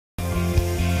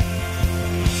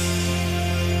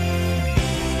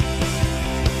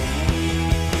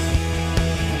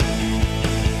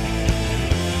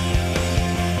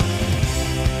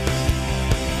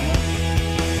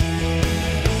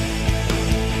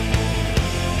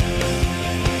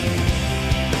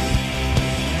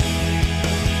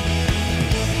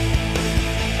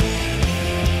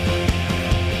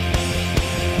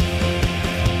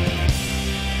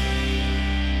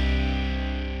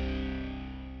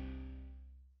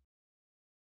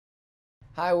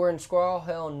Hi, we're in Squirrel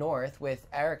Hill North with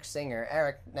Eric Singer.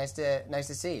 Eric, nice to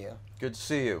see you. Good to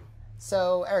see you.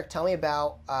 So, Eric, tell me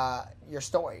about your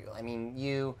story. I mean,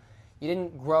 you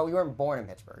didn't grow. You weren't born in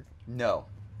Pittsburgh. No,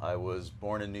 I was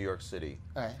born in New York City.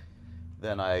 Okay.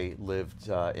 Then I lived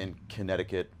in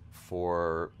Connecticut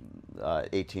for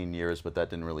 18 years, but that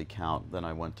didn't really count. Then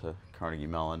I went to Carnegie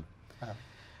Mellon.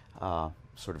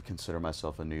 Sort of consider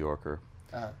myself a New Yorker.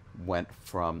 Went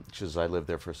from, because I lived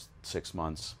there for 6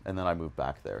 months, and then I moved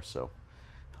back there, so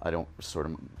I don't sort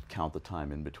of count the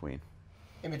time in between.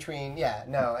 In between, yeah,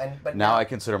 no, but now I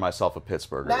consider myself a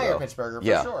Pittsburgher. Now though. you're a Pittsburgher, for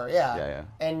yeah. sure, yeah. Yeah.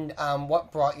 And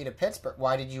what brought you to Pittsburgh?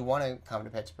 Why did you want to come to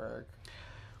Pittsburgh?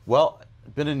 Well,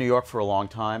 been in New York for a long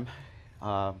time.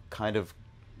 Kind of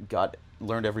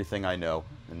learned everything I know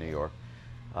in New York.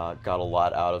 Got a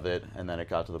lot out of it, and then it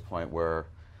got to the point where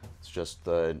it's just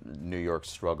the New York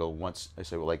struggle. Once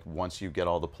you get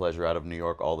all the pleasure out of New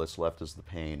York, all that's left is the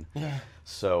pain. Yeah.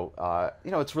 So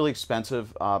it's really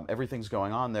expensive. Everything's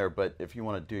going on there, but if you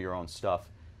want to do your own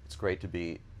stuff, it's great to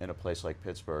be in a place like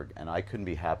Pittsburgh. And I couldn't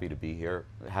be happier to be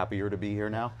here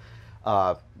now.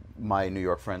 My New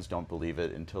York friends don't believe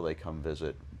it until they come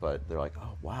visit, but they're like,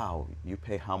 "Oh, wow, you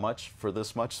pay how much for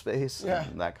this much space?" Yeah.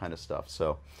 And that kind of stuff.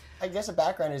 So, I guess a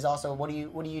background is also what do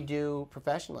you do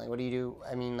professionally? What do you do?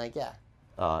 I mean, like, yeah.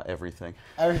 Everything.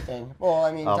 Everything. Well,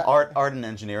 I mean, art and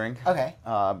engineering. Okay.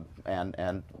 And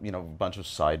a bunch of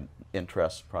side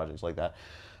interests, projects like that.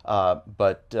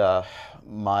 But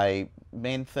my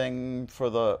main thing for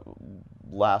the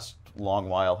last long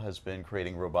while has been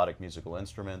creating robotic musical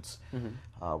instruments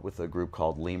with a group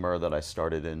called Lemur that I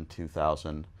started in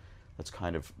 2000. That's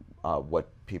kind of what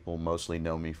people mostly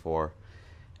know me for.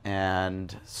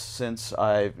 And since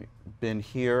I've been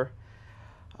here,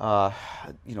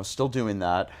 still doing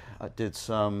that. I did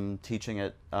some teaching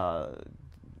at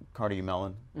Carnegie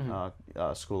Mellon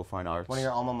School of Fine Arts. One of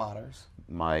your alma maters.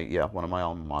 One of my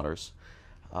alma maters.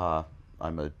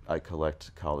 I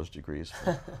collect college degrees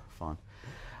for fun.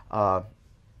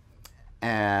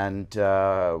 And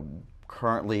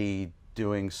currently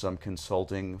doing some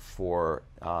consulting for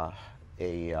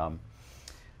a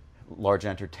large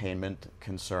entertainment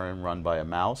concern run by a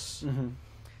mouse.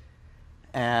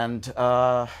 And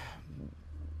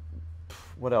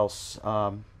what else?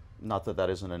 Not that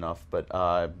isn't enough, but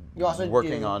you also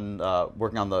working on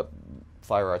the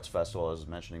Fire Arts Festival, as I was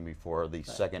mentioning before, the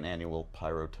second annual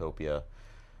Pyrotopia.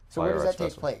 So where does that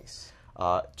take place?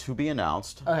 To be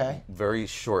announced. Okay. Very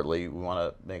shortly. We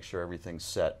want to make sure everything's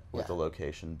set with the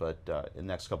location, but in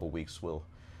the next couple of weeks we'll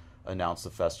announce the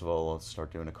festival and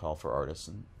start doing a call for artists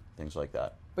and things like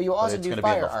that. But you also do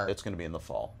fire art. It's going to be in the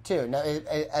fall. Too. Now,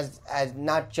 as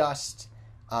not just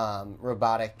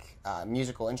robotic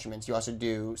musical instruments, you also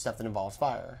do stuff that involves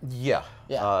fire. Yeah.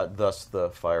 Thus the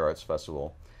Fire Arts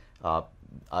Festival.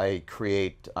 I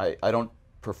don't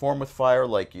perform with fire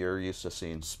like you're used to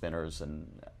seeing spinners and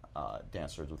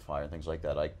dancers with fire and things like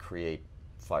that. I create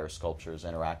fire sculptures,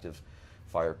 interactive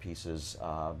fire pieces,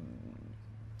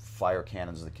 fire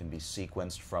cannons that can be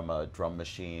sequenced from a drum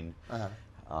machine.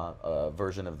 A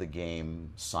version of the game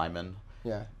Simon,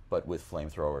 but with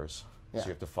flamethrowers. So you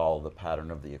have to follow the pattern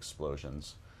of the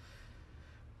explosions.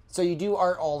 So you do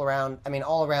art all around. I mean,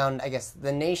 all around. I guess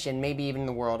the nation, maybe even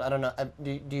the world. I don't know.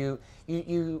 Do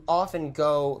you often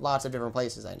go lots of different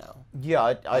places? I know.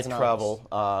 Yeah, I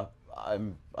travel.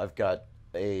 I've got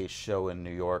a show in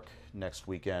New York next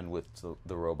weekend with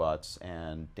the robots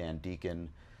and Dan Deacon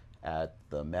at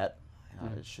the Met.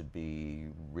 It should be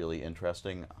really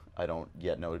interesting. I don't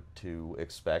yet know what to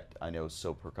expect. I know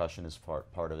So Percussion is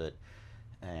part of it,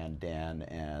 and Dan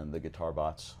and the Guitar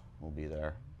Bots will be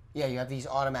there. Yeah, you have these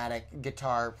automatic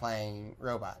guitar-playing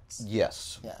robots.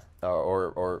 Yes. Yeah.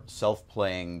 Or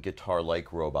self-playing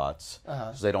guitar-like robots.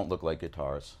 Because they don't look like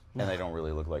guitars, and they don't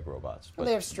really look like robots. But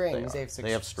they have strings.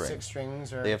 They have strings. 6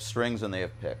 strings. Or... They have strings and they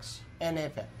have picks. And they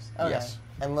have picks. Okay. Yes.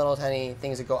 And little tiny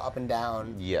things that go up and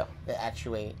down. Yeah. That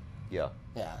actuate. Yeah.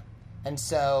 Yeah. And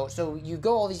so you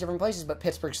go all these different places, but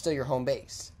Pittsburgh's still your home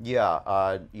base.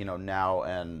 Yeah. Now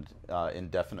and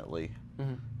indefinitely.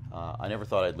 I never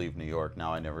thought I'd leave New York.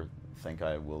 Now I never think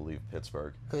I will leave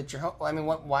Pittsburgh. Because it's your home. I mean,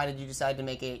 why did you decide to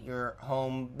make it your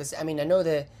home? I mean, I know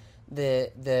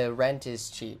the rent is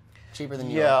cheaper than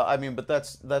New York. Yeah, I mean, but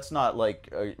that's not like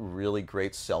a really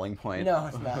great selling point. No,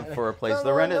 it's not. For a place.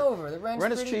 The rent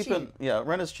is cheap.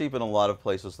 Rent is cheap in a lot of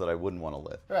places that I wouldn't want to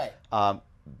live. Right.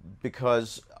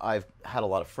 Because I've had a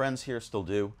lot of friends here, still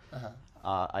do.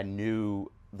 I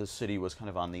knew the city was kind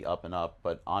of on the up and up,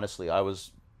 but honestly, I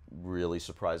was really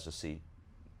surprised to see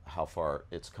how far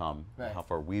it's come, how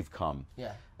far we've come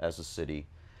as a city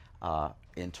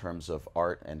in terms of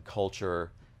art and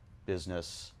culture,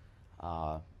 business,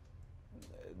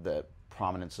 the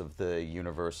prominence of the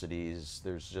universities.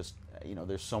 There's just,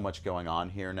 there's so much going on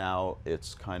here now.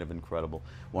 It's kind of incredible.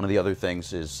 One of the other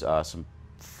things is some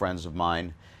friends of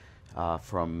mine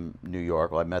from New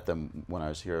York. Well, I met them when I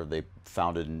was here. They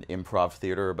founded an improv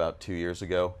theater about 2 years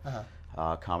ago,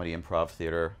 comedy improv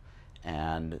theater.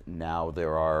 And now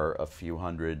there are a few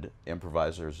hundred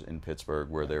improvisers in Pittsburgh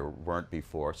where there weren't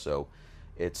before. So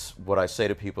it's, what I say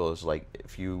to people is, like,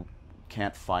 if you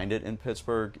can't find it in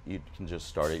Pittsburgh, you can just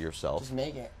start it yourself. Just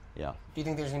make it. Yeah. Do you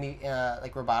think there's going to be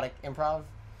like robotic improv?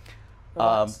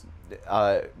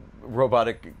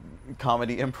 Robotic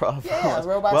comedy improv? Yeah,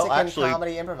 robots that can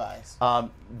comedy improvise.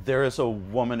 There is a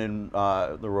woman in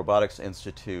the Robotics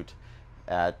Institute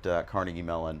at Carnegie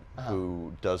Mellon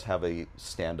who does have a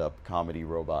stand-up comedy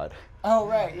robot. Oh,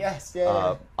 right, yes,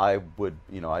 yeah. I would,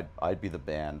 I'd be the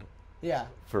band. Yeah.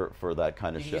 For that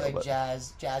kind of you show. Could be like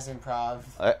jazz improv.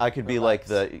 I could be like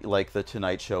the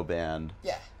Tonight Show band.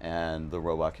 Yeah. And the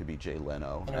robot could be Jay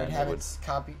Leno. And it would have its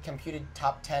computed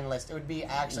top 10 list. It would be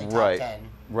actually top right, 10.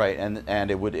 Right,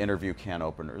 and it would interview can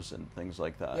openers and things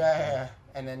like that. Yeah.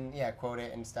 And then quote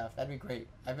it and stuff. That'd be great.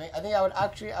 I think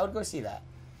I would go see that.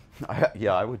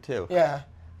 Yeah, I would too. Yeah.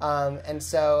 And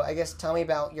so I guess tell me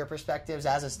about your perspectives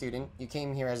as a student. You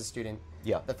came here as a student.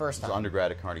 Yeah. The first time. I was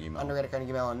undergrad at Carnegie Mellon. Undergrad at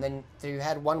Carnegie Mellon. Then so you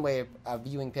had one way of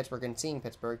viewing Pittsburgh and seeing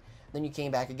Pittsburgh. Then you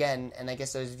came back again, and I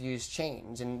guess those views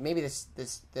changed, and maybe the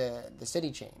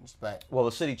city changed, but well,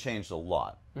 the city changed a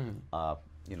lot.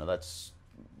 Mm-hmm. That's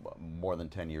more than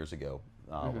 10 years ago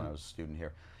when I was a student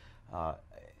here.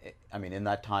 In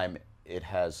that time, it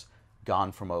has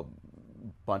gone from a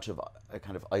bunch of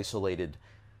kind of isolated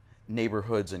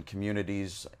neighborhoods and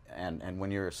communities, and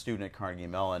when you're a student at Carnegie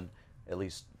Mellon, at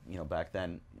least back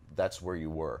then, that's where you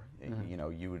were.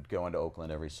 Mm-hmm. You would go into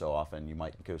Oakland every so often. You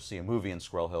might go see a movie in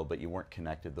Squirrel Hill, but you weren't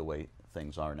connected the way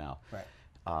things are now. Right.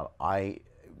 I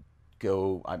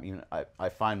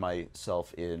find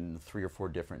myself in 3 or 4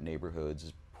 different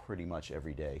neighborhoods pretty much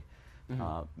every day,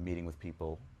 meeting with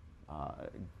people,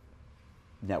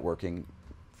 networking,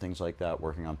 things like that,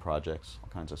 working on projects, all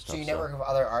kinds of stuff. So you network with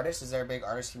other artists? Is there a big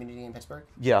artist community in Pittsburgh?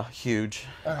 Yeah, huge.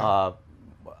 Okay.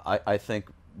 I think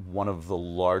one of the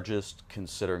largest,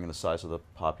 considering the size of the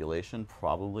population,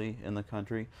 probably in the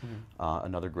country. Mm-hmm.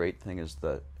 Another great thing is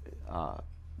the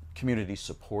community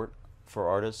support for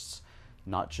artists,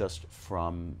 not just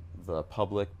from the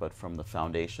public, but from the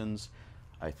foundations.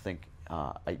 I think,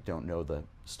 I don't know the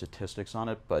statistics on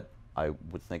it, but I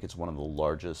would think it's one of the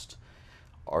largest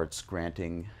arts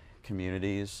granting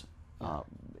communities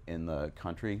in the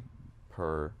country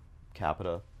per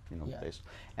capita, based.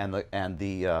 And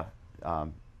the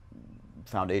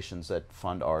foundations that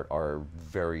fund art are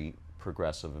very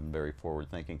progressive and very forward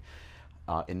thinking.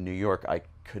 In New York, I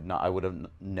would have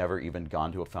never even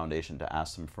gone to a foundation to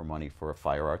ask them for money for a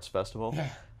fire arts festival.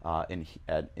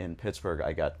 In Pittsburgh,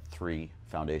 I got 3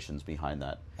 foundations behind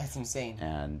that. That's insane.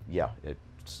 And yeah, it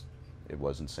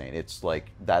was insane. It's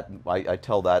like that. I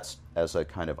tell that as a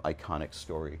kind of iconic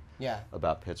story.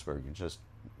 About Pittsburgh. You just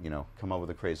come up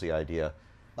with a crazy idea.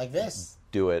 Like this.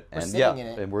 Do it. We're and sitting in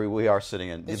it. And we are sitting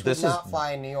in. This would not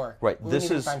fly in New York. Right. We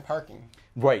wouldn't even find parking.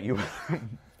 Right.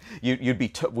 We'd be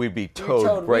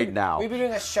towed right now. We'd be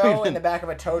doing a show in the back of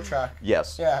a tow truck.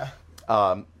 Yes. Yeah.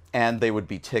 And they would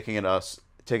be ticketing us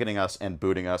and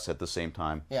booting us at the same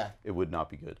time. Yeah. It would not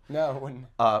be good. No, it wouldn't.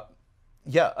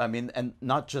 Yeah, and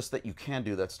not just that you can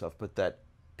do that stuff, but that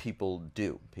people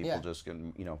do. People just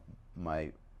can,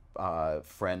 my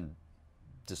friend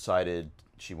decided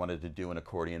she wanted to do an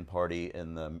accordion party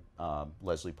in the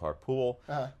Leslie Park pool,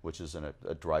 which is in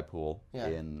a dry pool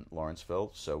in Lawrenceville.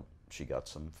 So she got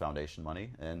some foundation money,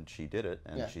 and she did it,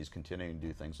 and she's continuing to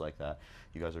do things like that.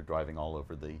 You guys are driving all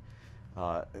over the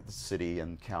city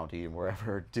and county and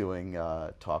wherever doing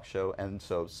talk show, and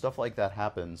so stuff like that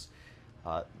happens.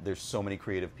 There's so many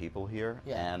creative people here,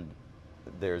 and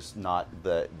there's not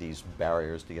these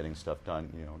barriers to getting stuff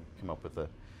done. Come up with a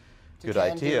good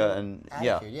idea and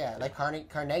attitude, like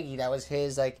Carnegie, that was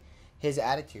his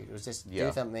attitude. It was just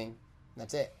do something.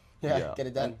 That's it. Get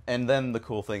it done. And then the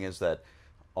cool thing is that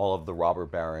all of the robber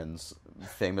barons,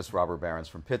 famous robber barons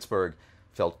from Pittsburgh,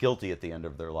 felt guilty at the end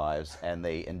of their lives, and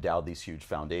they endowed these huge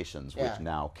foundations, which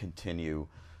now continue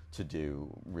to do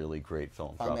really great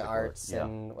philanthropic the arts work.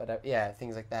 And whatever,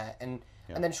 things like that. And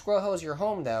then Squirrel Hill is your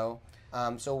home, though.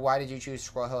 So why did you choose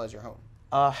Squirrel Hill as your home?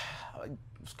 I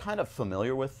was kind of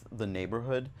familiar with the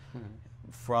neighborhood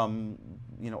from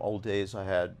old days. I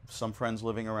had some friends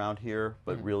living around here,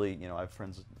 but really I have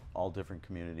friends in all different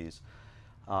communities.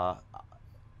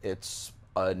 It's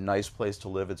a nice place to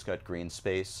live. It's got green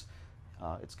space.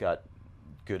 It's got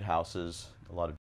good houses, a lot of